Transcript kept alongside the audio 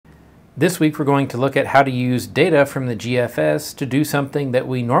This week we're going to look at how to use data from the GFS to do something that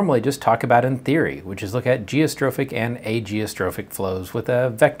we normally just talk about in theory, which is look at geostrophic and ageostrophic flows with a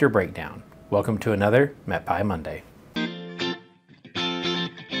vector breakdown. Welcome to another MetPy Monday.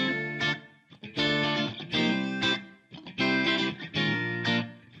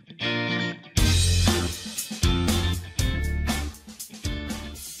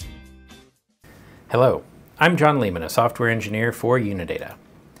 Hello, I'm John Lehman, a software engineer for Unidata.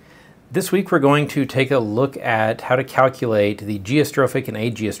 This week we're going to take a look at how to calculate the geostrophic and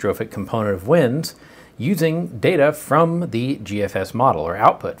ageostrophic component of winds using data from the GFS model, or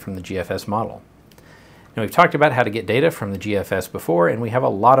output from the GFS model. Now we've talked about how to get data from the GFS before, and we have a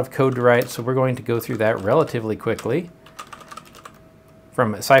lot of code to write, so we're going to go through that relatively quickly.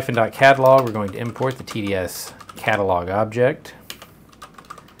 From siphon.catalog, we're going to import the TDS catalog object.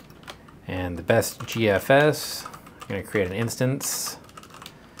 And the best GFS, I'm going to create an instance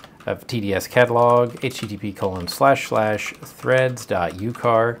of TDS catalog,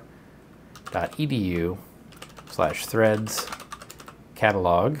 http://threads.ucar.edu/threads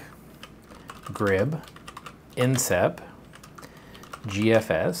catalog grib insep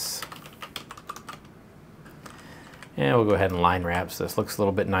GFS. And we'll go ahead and line wrap so this looks a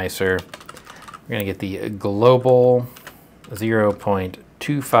little bit nicer. We're going to get the global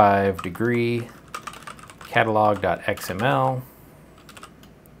 0.25 degree catalog.xml.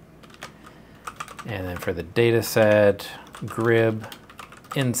 And then for the data set, grib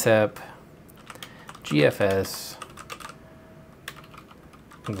insep GFS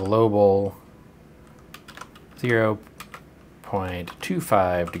global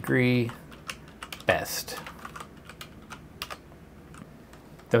 0.25 degree best.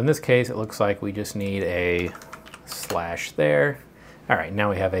 So in this case, it looks like we just need a slash there. All right, now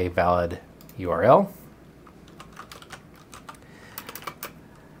we have a valid URL.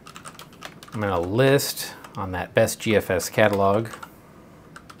 I'm going to list on that best GFS catalog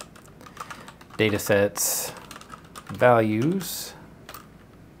datasets values,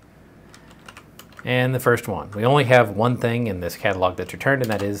 and the first one. We only have one thing in this catalog that's returned, and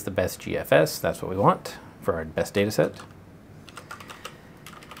that is the best GFS. That's what we want for our best dataset.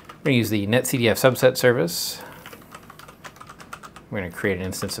 We're going to use the netcdf subset service. We're going to create an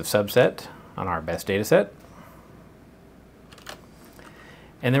instance of subset on our best dataset.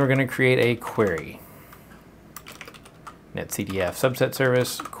 And then we're going to create a query. netcdf subset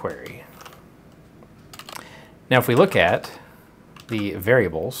service query. Now if we look at the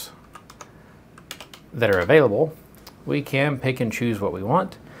variables that are available, we can pick and choose what we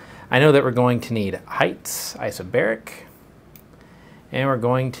want. I know that we're going to need heights, isobaric, and we're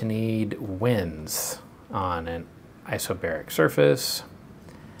going to need winds on an isobaric surface.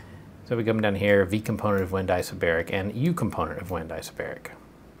 So we come down here, V component of wind isobaric and U component of wind isobaric.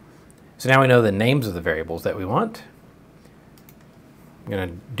 So now we know the names of the variables that we want. I'm going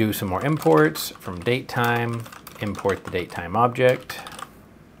to do some more imports from datetime, import the datetime object,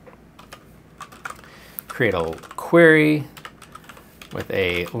 create a query with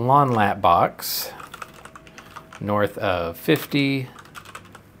a lawn lat box north of 50,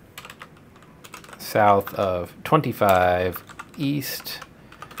 south of 25, east,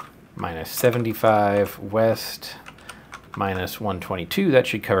 minus 75, west, minus 122, that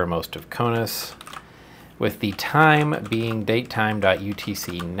should cover most of CONUS, with the time being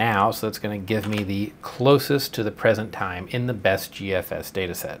datetime.utc now, so that's going to give me the closest to the present time in the best GFS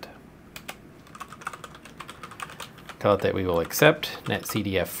dataset. Tell it that we will accept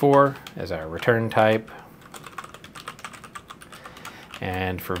netcdf4 as our return type.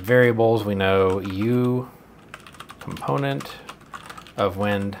 And for variables, we know U component of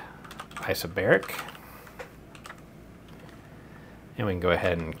wind isobaric. And we can go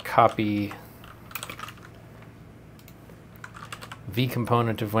ahead and copy V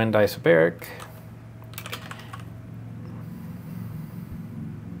component of wind isobaric.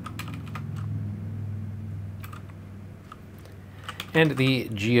 And the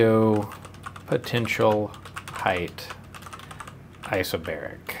geopotential height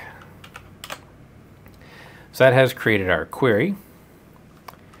isobaric. So that has created our query.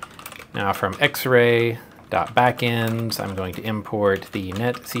 Now from xarray.backends, I'm going to import the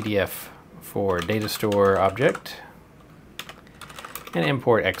netcdf4 data store object and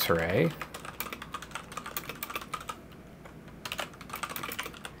import xarray.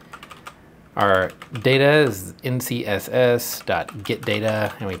 Our data is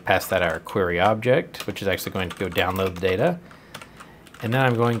ncss.getData, and we pass that our query object, which is actually going to go download the data. And then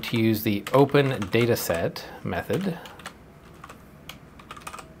I'm going to use the openDataset method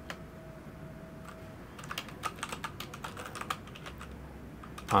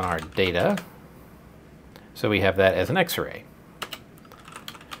on our data. So we have that as an X-array.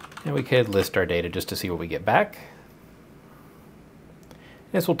 And we could list our data just to see what we get back.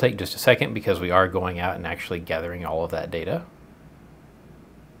 This will take just a second because we are going out and actually gathering all of that data.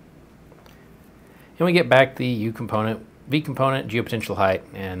 And we get back the U component, V component, geopotential height,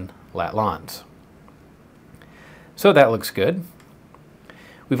 and lat lons. So that looks good.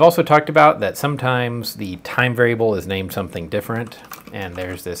 We've also talked about that sometimes the time variable is named something different, and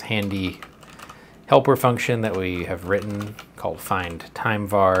there's this handy helper function that we have written called find time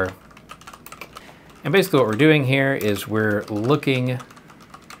var. And basically what we're doing here is we're looking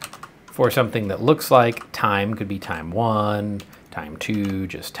for something that looks like time, could be time 1, time 2,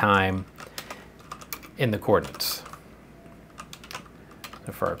 just time, in the coordinates.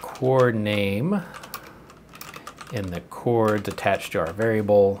 So for our chord name, in the chords attached to our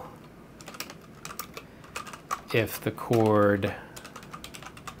variable, if the chord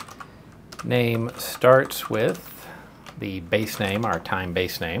name starts with the base name, our time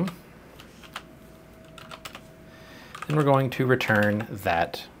base name, then we're going to return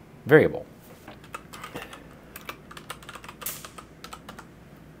that variable.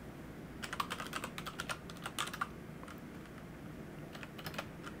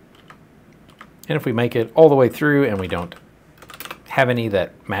 And if we make it all the way through and we don't have any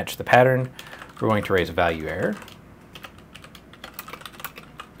that match the pattern, we're going to raise a value error.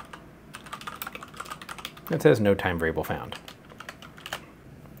 It says no time variable found.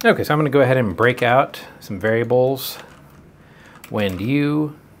 Okay, so I'm going to go ahead and break out some variables. When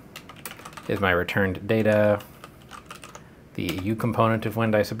U is my returned data, the U component of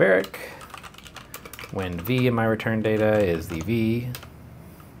wind isobaric. When V in my returned data is the V.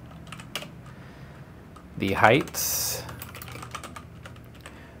 The heights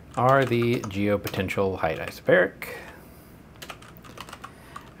are the geopotential height isobaric.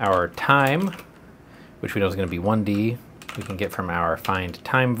 Our time, which we know is going to be 1D, we can get from our find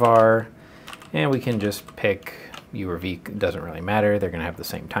time var, and we can just pick U or V, doesn't really matter, they're going to have the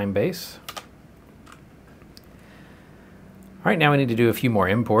same time base. All right, now we need to do a few more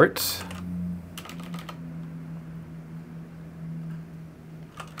imports.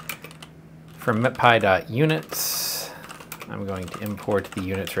 From MetPy.units, I'm going to import the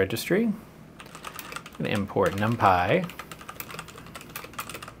units registry. I'm going to import NumPy.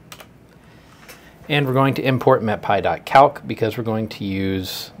 And we're going to import MetPy.calc because we're going to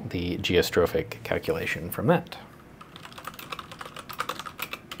use the geostrophic calculation from that.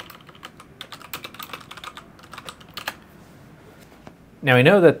 Now we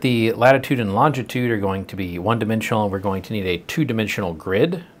know that the latitude and longitude are going to be one-dimensional, and we're going to need a two-dimensional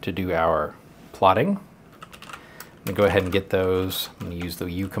grid to do our plotting. I'm going to go ahead and get those. I'm going to use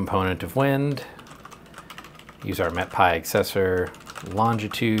the U component of wind, use our MetPy accessor,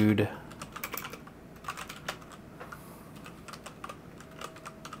 longitude,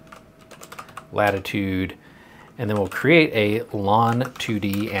 latitude, and then we'll create a lon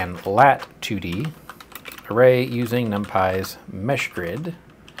 2D and lat 2D array using NumPy's mesh grid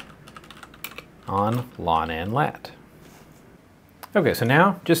on lon and lat. Okay, so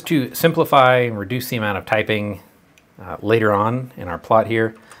now just to simplify and reduce the amount of typing later on in our plot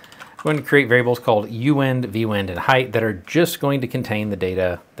here, I'm going to create variables called uwind, vwind, and height that are just going to contain the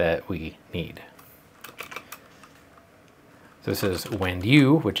data that we need. So this is wind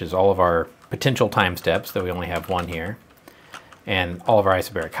U, which is all of our potential time steps, though we only have one here, and all of our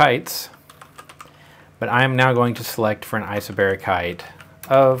isobaric heights. But I'm now going to select for an isobaric height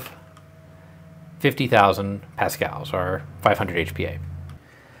of 50,000 pascals, or 500 HPA.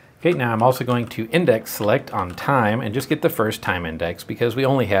 Okay, now I'm also going to index select on time and just get the first time index because we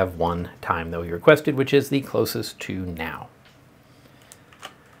only have one time that we requested, which is the closest to now.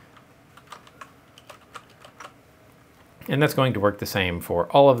 And that's going to work the same for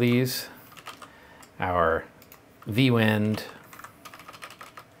all of these. Our vwind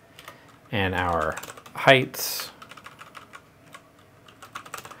and our heights.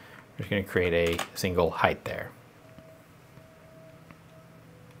 We're just going to create a single height there.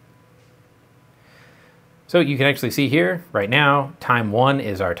 So you can actually see here, right now, time 1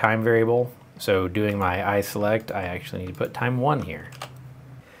 is our time variable. So doing my iSelect, I actually need to put time 1 here.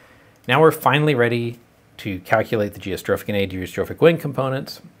 Now we're finally ready to calculate the geostrophic and ageostrophic wind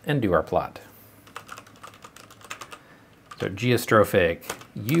components and do our plot. So geostrophic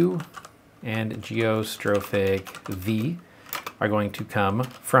U and geostrophic V are going to come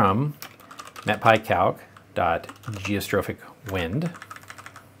from MetPyCalc.geostrophic_wind,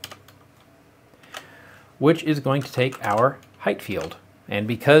 which is going to take our height field And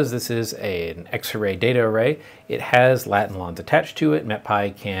because this is an X-array data array, it has lat and lons attached to it.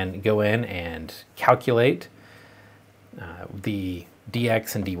 MetPy can go in and calculate the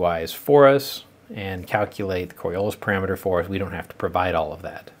dx and dy's for us and calculate the Coriolis parameter for us. We don't have to provide all of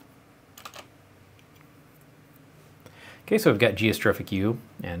that. Okay, so we've got geostrophic U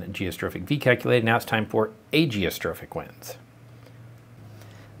and geostrophic V calculated. Now it's time for ageostrophic winds.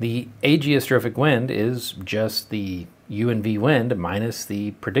 The ageostrophic wind is just the U and V wind minus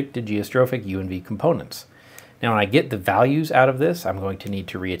the predicted geostrophic U and V components. Now when I get the values out of this, I'm going to need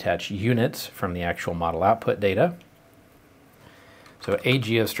to reattach units from the actual model output data. So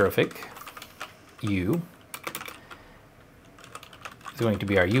ageostrophic U is going to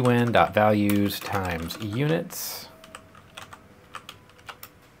be our UN dot values times units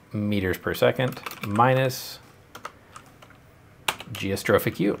meters per second minus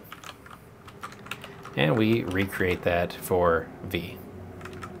geostrophic U. And we recreate that for V.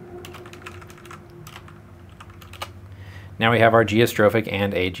 Now we have our geostrophic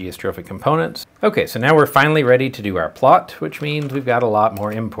and ageostrophic components. Okay, so now we're finally ready to do our plot, which means we've got a lot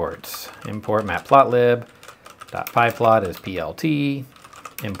more imports. Import matplotlib, .pyplot is PLT,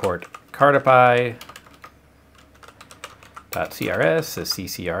 import cartopy, .crs is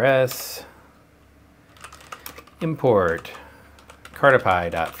ccrs, import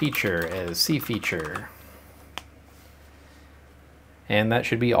cartopy.feature as cfeature. And that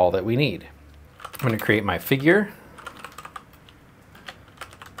should be all that we need. I'm going to create my figure.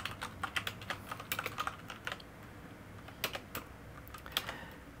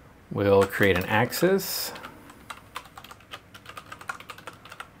 We'll create an axis.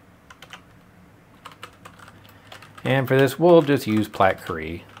 And for this, we'll just use Plat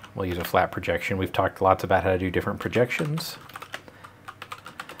Curie. We'll use a flat projection. We've talked lots about how to do different projections.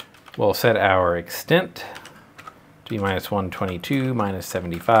 We'll set our extent to be minus 122, minus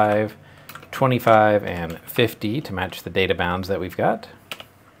 75, 25, and 50 to match the data bounds that we've got.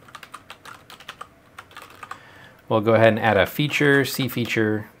 We'll go ahead and add a feature,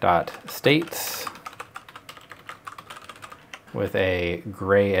 cfeature.states with a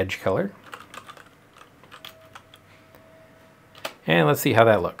gray edge color. And let's see how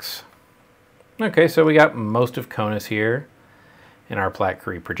that looks. Okay, so we got most of CONUS here in our Plat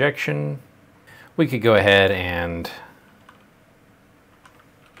Curie projection. We could go ahead and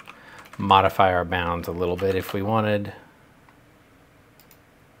modify our bounds a little bit if we wanted.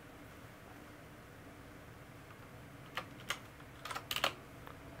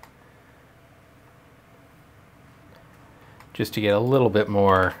 Just to get a little bit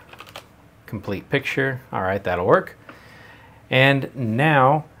more complete picture. All right, that'll work. And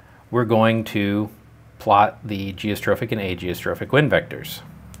now we're going to plot the geostrophic and ageostrophic wind vectors.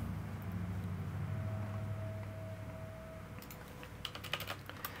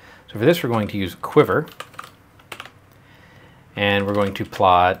 So for this, we're going to use Quiver, and we're going to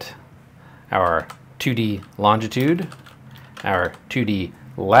plot our 2D longitude, our 2D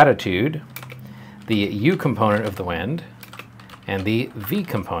latitude, the U component of the wind, and the V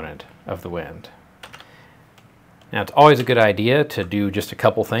component of the wind. Now it's always a good idea to do just a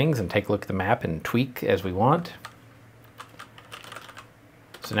couple things and take a look at the map and tweak as we want.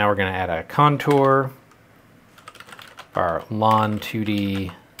 So now we're going to add a contour, our lon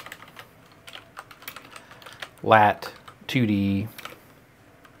 2D, lat 2D,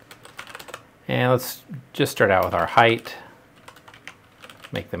 and let's just start out with our height,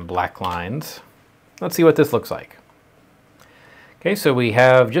 make them black lines. Let's see what this looks like. Okay, so we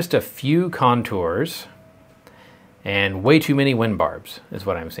have just a few contours and way too many wind barbs is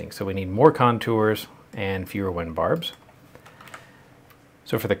what I'm seeing. So we need more contours and fewer wind barbs.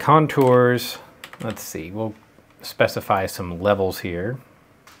 So for the contours, let's see, we'll specify some levels here.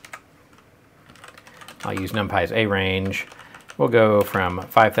 I'll use NumPy's A range. We'll go from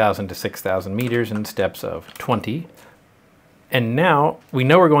 5,000 to 6,000 meters in steps of 20. And now we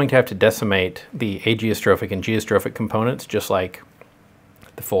know we're going to have to decimate the ageostrophic and geostrophic components just like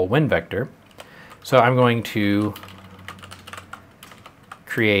the full wind vector. So I'm going to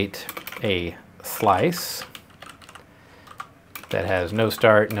create a slice that has no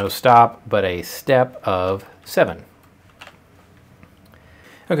start, no stop, but a step of 7.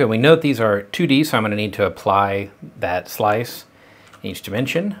 Okay, we know that these are 2D, so I'm going to need to apply that slice in each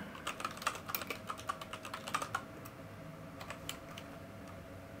dimension.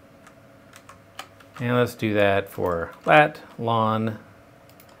 And let's do that for lat, lon,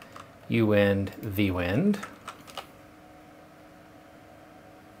 U wind, V wind.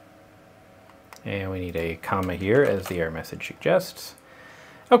 And we need a comma here as the error message suggests.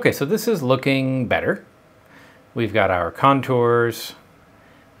 Okay, so this is looking better. We've got our contours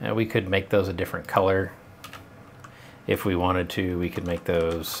We could make those a different color. If we wanted to, we could make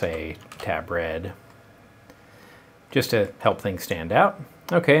those, say, tab red, just to help things stand out.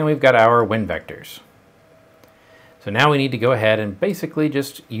 Okay, and we've got our wind vectors. So now we need to go ahead and basically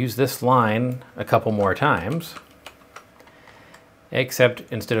just use this line a couple more times, except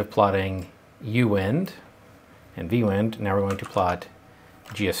instead of plotting U wind and V wind, now we're going to plot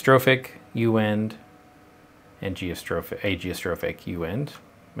geostrophic U wind and ageostrophic U wind,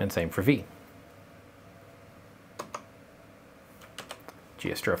 and same for V.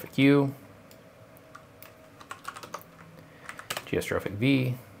 Geostrophic U, geostrophic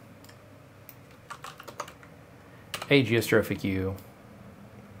V, ageostrophic U,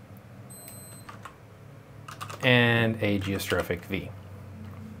 and ageostrophic V.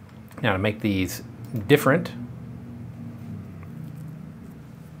 Now to make these different,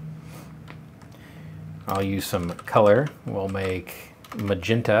 I'll use some color. We'll make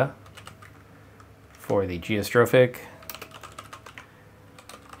magenta for the geostrophic,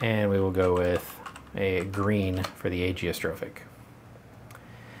 and we will go with a green for the ageostrophic.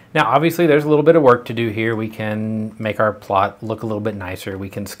 Now obviously there's a little bit of work to do here. We can make our plot look a little bit nicer. We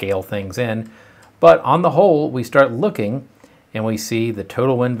can scale things in. But on the whole, we start looking and we see the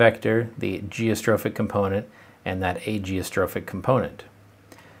total wind vector, the geostrophic component, and that ageostrophic component.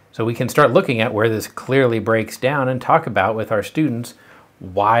 So we can start looking at where this clearly breaks down and talk about with our students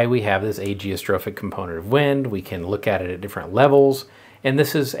why we have this ageostrophic component of wind. We can look at it at different levels. And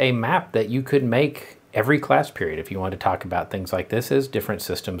this is a map that you could make every class period if you want to talk about things like this as different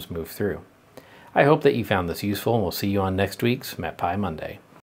systems move through. I hope that you found this useful, and we'll see you on next week's MetPy Monday.